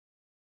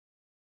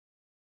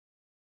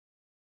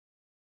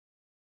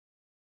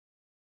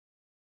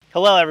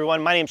Hello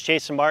everyone, my name is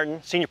Jason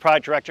Martin, Senior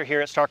Product Director here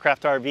at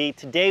Starcraft RV.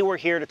 Today we're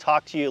here to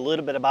talk to you a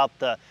little bit about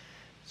the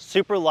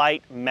Super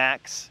Lite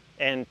Maxx,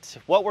 and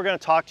what we're going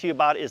to talk to you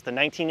about is the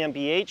 19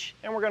 mph,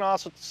 and we're going to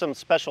also some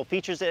special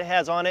features that it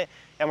has on it,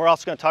 and we're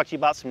also going to talk to you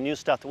about some new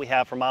stuff that we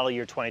have for model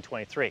year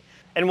 2023.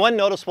 And one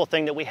noticeable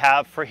thing that we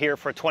have for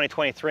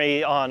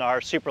 2023 on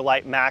our Super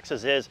Lite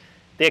Maxxes is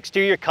the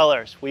exterior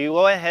colors. We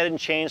go ahead and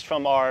change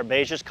from our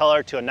beigeish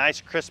color to a nice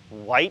crisp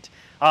white.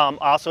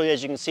 Also,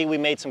 as you can see, we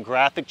made some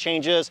graphic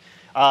changes,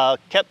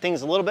 kept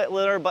things a little bit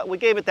lighter, but we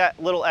gave it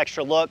that little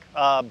extra look,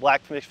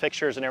 black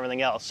fixtures and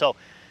everything else. So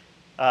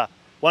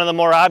one of the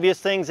more obvious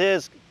things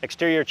is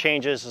exterior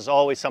changes is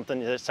always something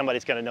that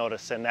somebody's going to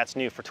notice, and that's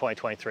new for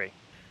 2023.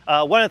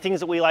 One of the things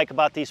that we like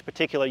about these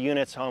particular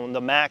units on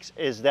the Maxx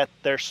is that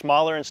they're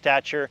smaller in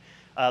stature,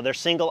 they're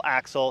single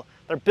axle,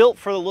 they're built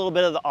for a little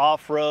bit of the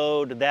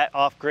off-road, that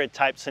off-grid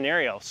type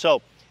scenario.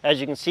 So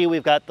as you can see,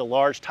 we've got the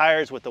large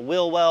tires with the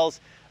wheel wells.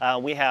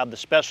 We have the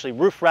specialty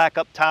roof rack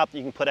up top.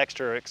 You can put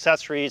extra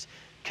accessories,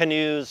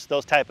 canoes,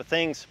 those type of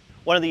things.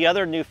 One of the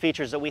other new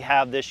features that we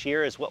have this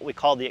year is what we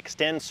call the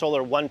Extend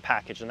Solar 1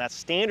 package, and that's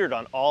standard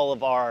on all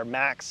of our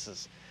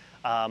Maxxes.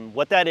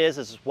 What that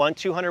is one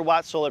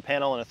 200-watt solar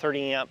panel and a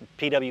 30-amp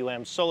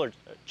PWM solar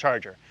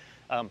charger.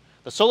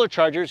 The solar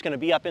charger is going to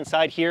be up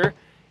inside here,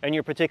 and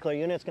your particular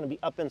unit is going to be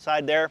up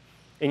inside there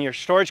in your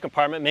storage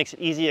compartment. Makes it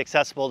easy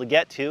accessible to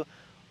get to.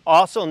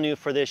 Also new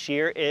for this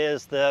year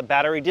is the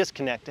battery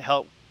disconnect to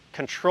help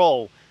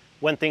control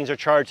when things are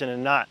charging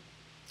and not.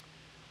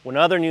 One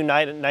other new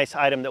nice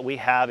item that we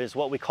have is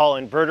what we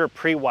call inverter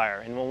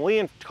pre-wire. And when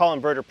we call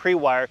inverter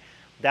pre-wire,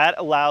 that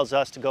allows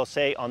us to go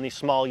say on these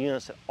small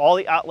units, all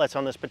the outlets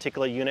on this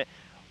particular unit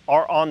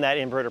are on that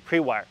inverter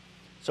pre-wire.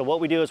 So what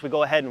we do is we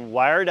go ahead and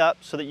wire it up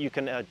so that you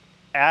can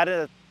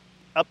add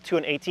up to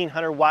an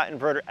 1800 watt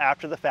inverter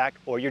after the fact,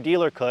 or your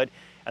dealer could.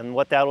 And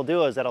what that'll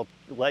do is that'll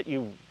let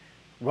you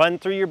run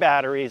through your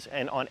batteries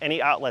and on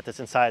any outlet that's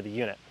inside the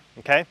unit,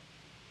 okay?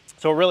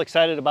 So we're really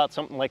excited about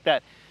something like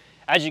that.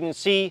 As you can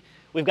see,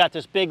 we've got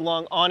this big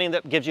long awning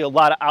that gives you a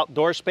lot of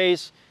outdoor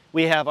space.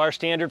 We have our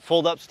standard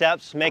fold-up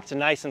steps, makes it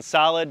nice and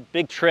solid,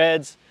 big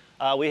treads.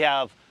 We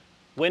have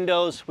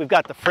windows. We've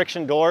got the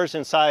friction doors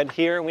inside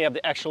here, and we have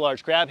the extra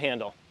large grab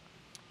handle.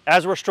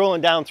 As we're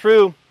strolling down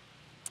through,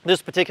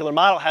 this particular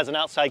model has an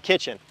outside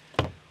kitchen.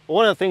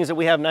 One of the things that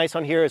we have nice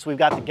on here is we've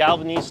got the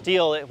galvanized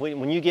steel.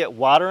 When you get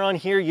water on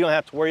here, you don't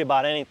have to worry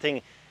about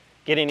anything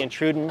getting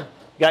intruding.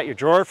 You got your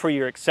drawer for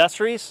your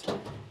accessories.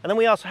 And then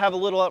we also have a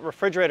little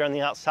refrigerator on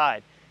the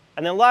outside.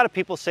 And then a lot of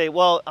people say,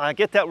 well, I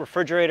get that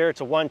refrigerator,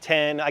 it's a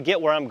 110, I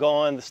get where I'm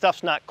going, the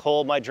stuff's not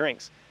cold, my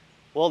drinks.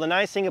 Well, the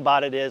nice thing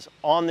about it is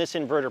on this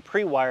inverter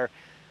pre-wire,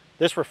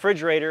 this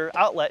refrigerator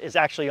outlet is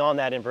actually on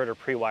that inverter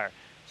pre-wire.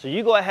 So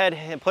you go ahead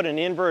and put an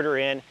inverter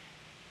in,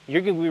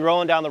 you're going to be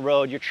rolling down the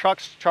road, your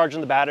truck's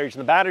charging the batteries,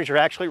 and the batteries are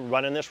actually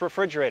running this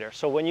refrigerator.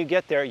 So when you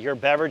get there, your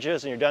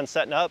beverages and you're done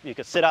setting up, you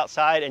can sit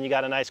outside and you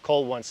got a nice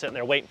cold one sitting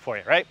there waiting for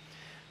you, right?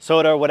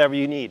 Soda or whatever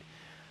you need.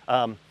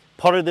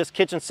 Part of this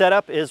kitchen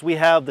setup is we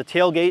have the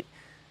tailgate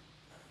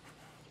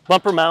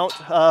bumper mount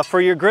for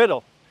your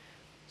griddle.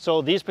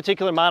 So these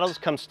particular models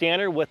come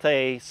standard with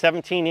a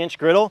 17-inch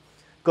griddle.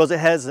 Goes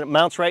ahead, it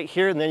mounts right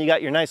here, and then you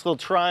got your nice little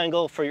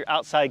triangle for your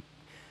outside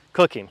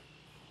cooking.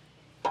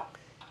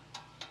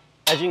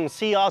 As you can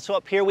see also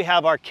up here, we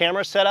have our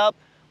camera set up.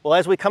 Well,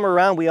 as we come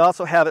around, we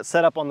also have it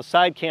set up on the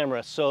side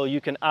camera. So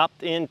you can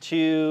opt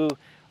into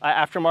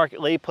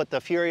aftermarketly, put the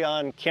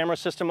Furrion camera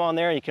system on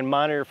there. You can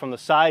monitor from the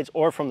sides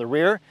or from the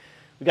rear.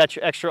 We got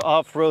your extra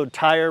off-road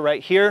tire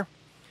right here.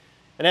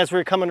 And as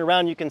we're coming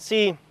around, you can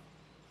see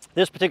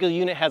this particular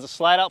unit has a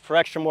slide out for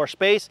extra more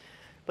space,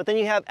 but then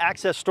you have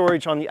access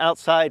storage on the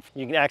outside.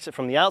 You can access it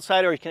from the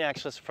outside, or you can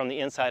access it from the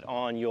inside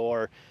on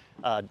your,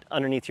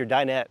 underneath your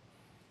dinette.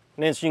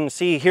 And as you can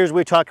see, here's what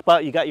we talked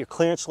about. You got your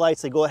clearance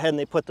lights. They go ahead and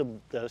they put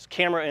the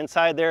camera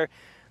inside there.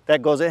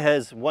 That goes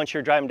ahead once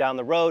you're driving down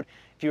the road.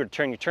 If you were to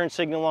turn your turn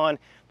signal on,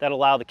 that'll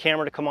allow the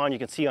camera to come on. You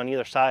can see on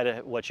either side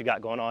of what you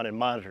got going on and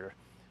monitor.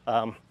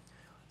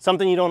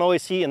 Something you don't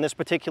always see in this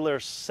particular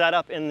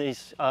setup in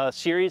these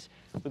series,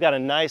 we've got a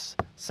nice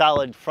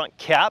solid front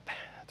cap,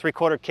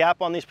 3/4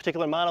 cap on these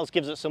particular models.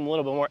 Gives it some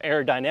little bit more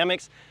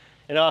aerodynamics.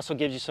 It also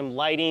gives you some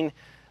lighting,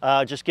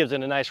 just gives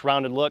it a nice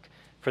rounded look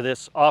for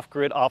this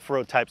off-grid,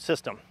 off-road type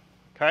system.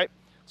 All right,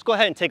 let's go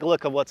ahead and take a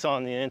look at what's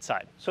on the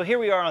inside. So here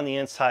we are on the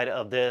inside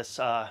of this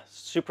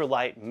Super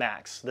Lite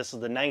Maxx. This is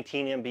the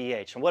 19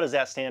 mph. And what does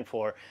that stand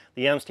for?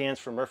 The M stands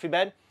for Murphy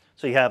bed.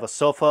 So you have a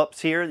sofa up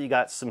here. You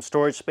got some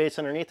storage space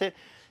underneath it.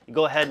 You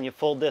go ahead and you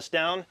fold this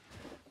down.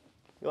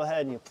 Go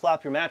ahead and you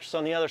plop your mattress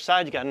on the other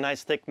side. You got a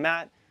nice thick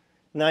mat.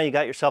 Now you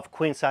got yourself a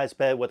queen size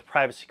bed with a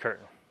privacy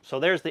curtain. So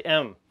there's the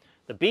M.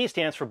 The B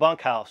stands for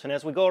bunkhouse, and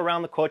as we go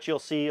around the coach, you'll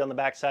see on the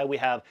back side we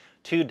have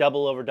 2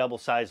 double over double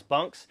size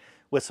bunks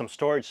with some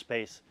storage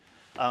space.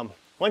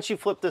 Once you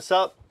flip this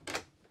up,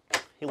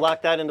 you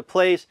lock that into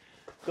place,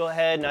 go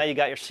ahead, now you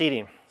got your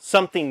seating.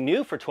 Something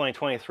new for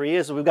 2023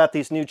 is we've got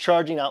these new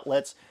charging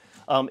outlets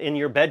in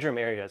your bedroom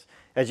areas.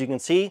 As you can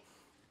see,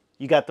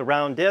 you got the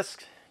round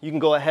disc, you can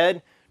go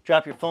ahead,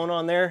 drop your phone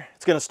on there.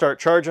 It's going to start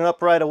charging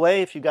up right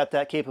away if you got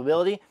that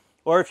capability.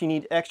 Or if you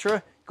need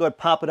extra, go ahead,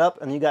 pop it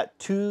up, and you got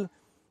 2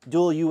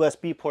 dual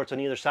USB ports on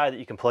either side that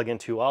you can plug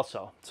into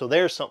also. So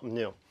there's something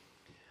new.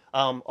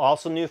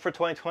 Also new for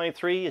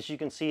 2023, as you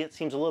can see, it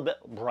seems a little bit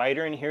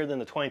brighter in here than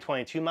the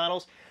 2022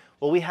 models.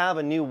 Well, we have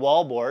a new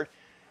wall board.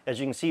 As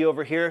you can see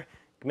over here,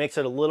 it makes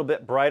it a little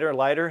bit brighter,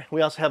 lighter.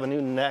 We also have a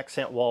new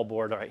accent wall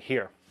board right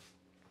here.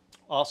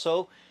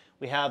 Also,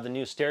 we have the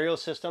new stereo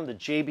system, the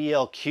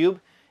JBL Cube.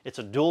 It's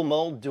a dual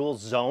mode, dual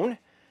zone.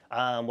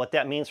 What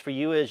that means for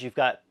you is you've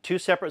got 2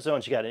 separate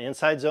zones. You got an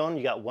inside zone,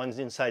 you got one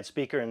inside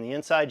speaker in the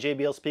inside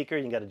JBL speaker,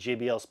 and you got a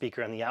JBL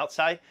speaker on the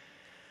outside.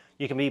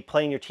 You can be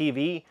playing your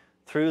TV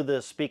through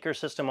the speaker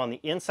system on the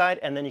inside,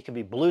 and then you can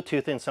be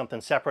Bluetoothing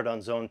something separate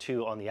on zone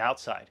 2 on the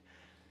outside.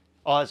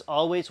 As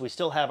always, we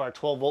still have our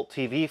 12-volt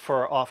TV for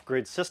our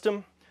off-grid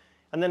system.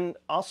 And then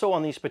also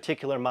on these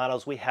particular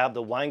models, we have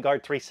the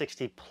WineGuard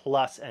 360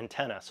 Plus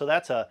antenna. So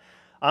that's a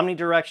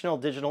omnidirectional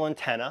digital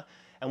antenna.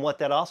 And what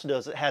that also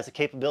does, it has the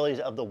capabilities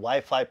of the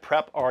Wi-Fi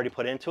prep already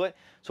put into it.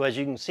 So as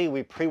you can see,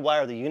 we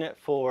pre-wire the unit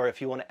for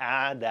if you want to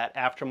add that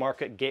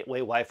aftermarket gateway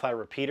Wi-Fi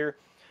repeater.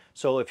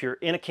 So if you're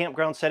in a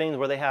campground settings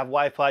where they have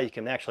Wi-Fi, you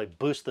can actually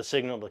boost the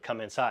signal to come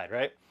inside,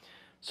 right?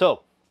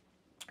 So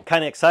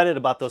kind of excited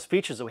about those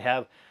features that we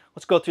have.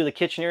 Let's go through the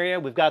kitchen area.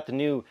 We've got the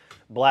new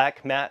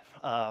black matte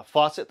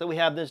faucet that we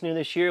have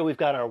this year. We've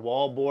got our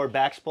wallboard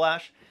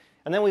backsplash.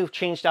 And then we've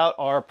changed out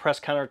our press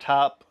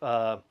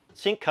countertop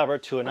sink cover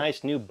to a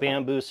nice new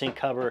bamboo sink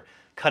cover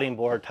cutting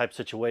board type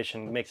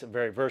situation. It makes it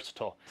very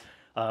versatile.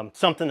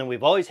 Something that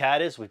we've always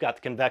had is we've got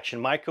the convection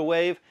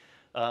microwave.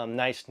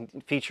 Nice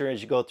feature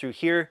as you go through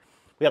here.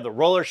 We have the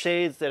roller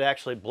shades that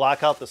actually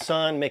block out the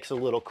sun, makes it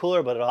a little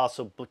cooler, but it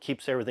also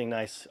keeps everything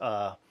nice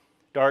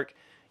dark.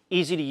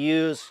 Easy to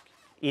use,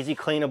 easy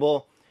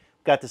cleanable.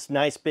 Got this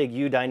nice big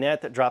U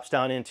dinette that drops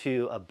down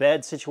into a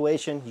bed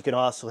situation. You can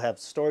also have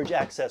storage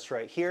access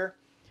right here.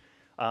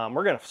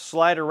 We're going to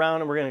slide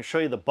around and we're going to show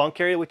you the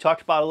bunk area we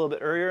talked about a little bit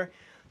earlier.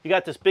 You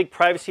got this big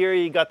privacy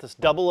area, you got this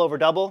double over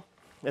double,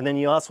 and then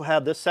you also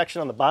have this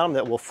section on the bottom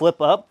that will flip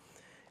up,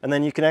 and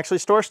then you can actually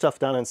store stuff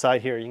down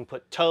inside here. You can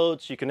put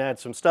totes, you can add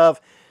some stuff,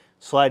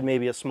 slide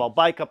maybe a small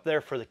bike up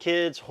there for the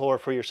kids or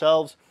for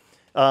yourselves.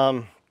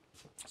 So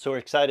we're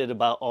excited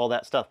about all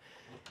that stuff.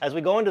 As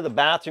we go into the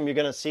bathroom, you're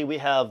going to see we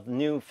have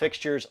new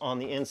fixtures on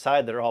the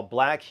inside that are all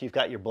black. You've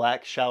got your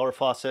black shower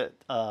faucet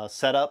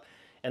set up.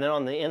 And then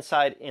on the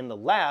inside in the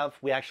lav,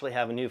 we actually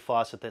have a new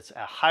faucet that's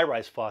a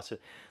high-rise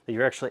faucet that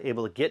you're actually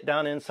able to get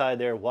down inside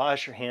there,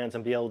 wash your hands,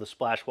 and be able to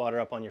splash water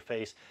up on your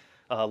face.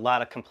 A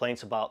lot of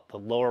complaints about the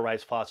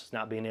lower-rise faucets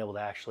not being able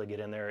to actually get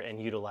in there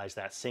and utilize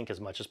that sink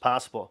as much as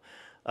possible.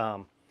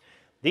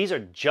 These are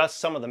just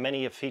some of the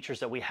many features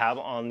that we have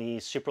on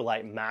these Super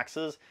Lite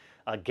Maxxes.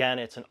 Again,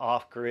 it's an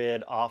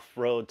off-grid,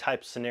 off-road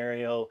type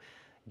scenario.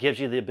 Gives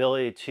you the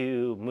ability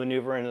to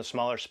maneuver into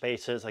smaller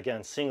spaces.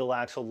 Again, single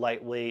axle,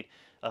 lightweight,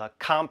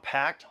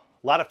 compact.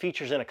 A lot of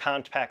features in a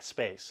compact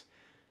space.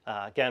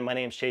 Again, my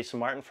name is Jason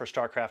Martin for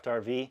Starcraft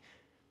RV.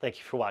 Thank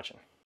you for watching.